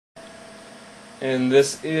and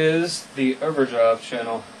this is the Overdrive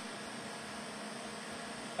channel.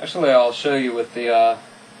 Actually, I'll show you with the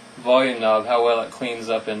volume knob how well it cleans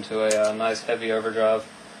up into a nice heavy overdrive.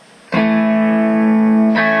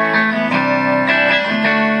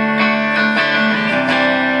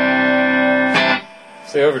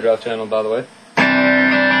 It's the Overdrive channel, by the way.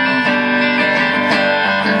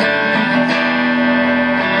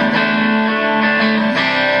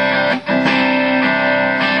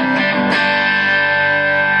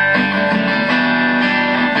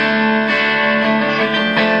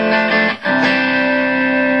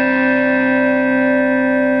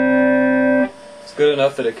 Good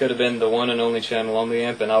enough that it could have been the one and only channel on the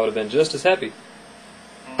amp, and I would have been just as happy.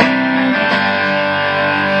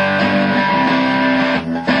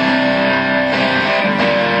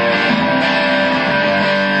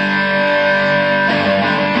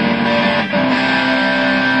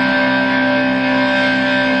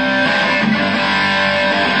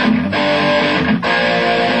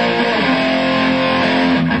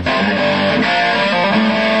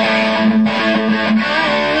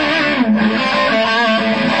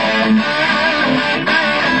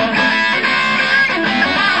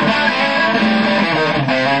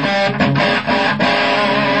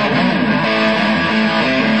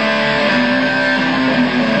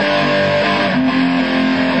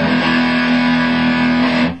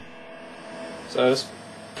 So it's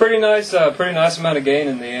pretty nice amount of gain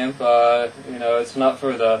in the amp. You know, it's not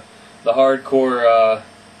for the hardcore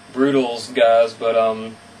brutals guys, but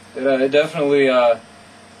it definitely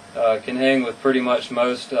can hang with pretty much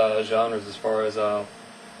most genres as far as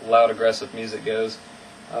loud, aggressive music goes.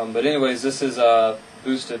 But anyways, this is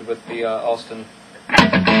boosted with the Austin.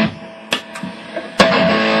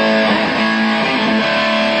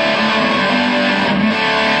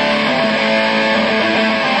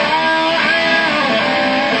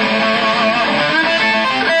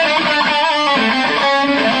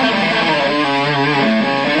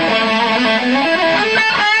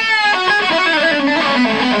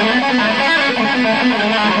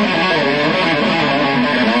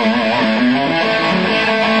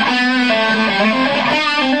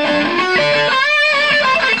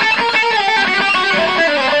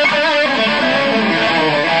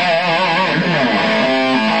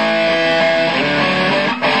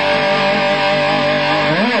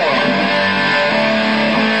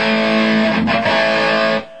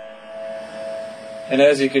 And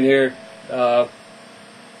as you can hear,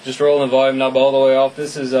 just rolling the volume knob all the way off,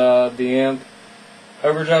 this is the amp,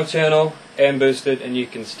 Overdrive channel, and boosted, and you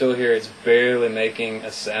can still hear it's barely making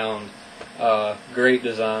a sound. Great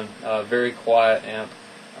design, very quiet amp.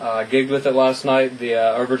 Gigged with it last night. The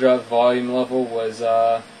Overdrive volume level was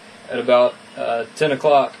at about 10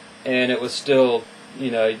 o'clock, and it was still,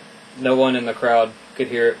 you know, no one in the crowd could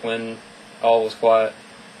hear it when all was quiet.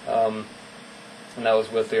 And that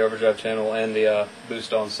was with the Overdrive channel and the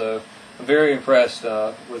boost on. So I'm very impressed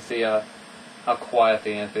with the how quiet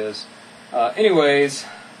the amp is. Anyways,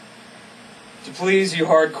 to please you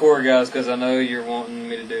hardcore guys, because I know you're wanting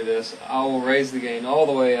me to do this, I will raise the gain all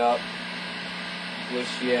the way up, which,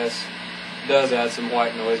 yes, does add some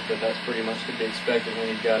white noise, but that's pretty much to be expected when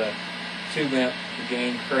you've got a tube amp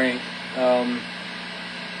gain crank.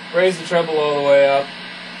 Raise the treble all the way up,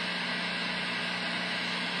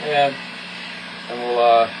 and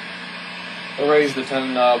we'll raise the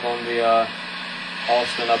tone knob on the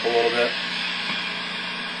Austin up a little bit.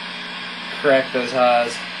 Crack those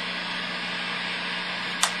highs.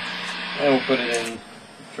 And we'll put it in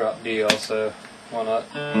drop D also. Why not?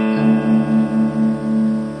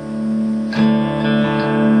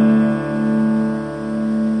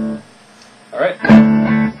 Alright.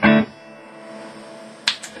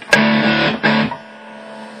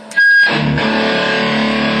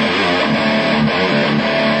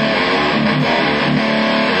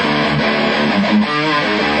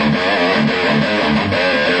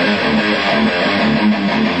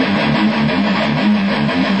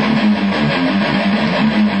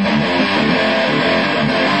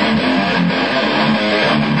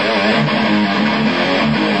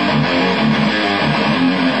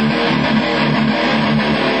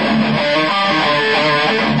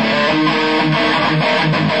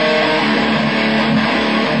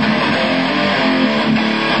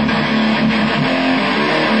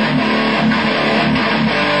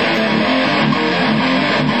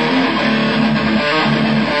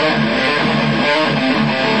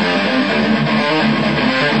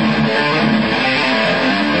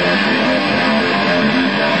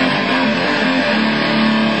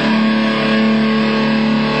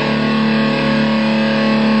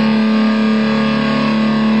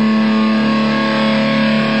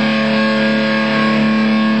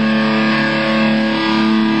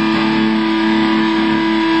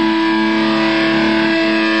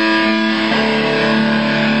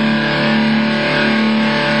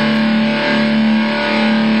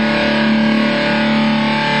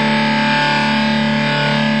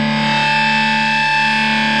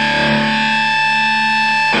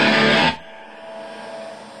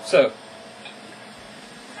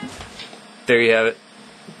 there you have it.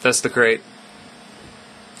 That's the Crate.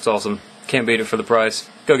 It's awesome. Can't beat it for the price.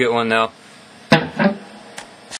 Go get one now.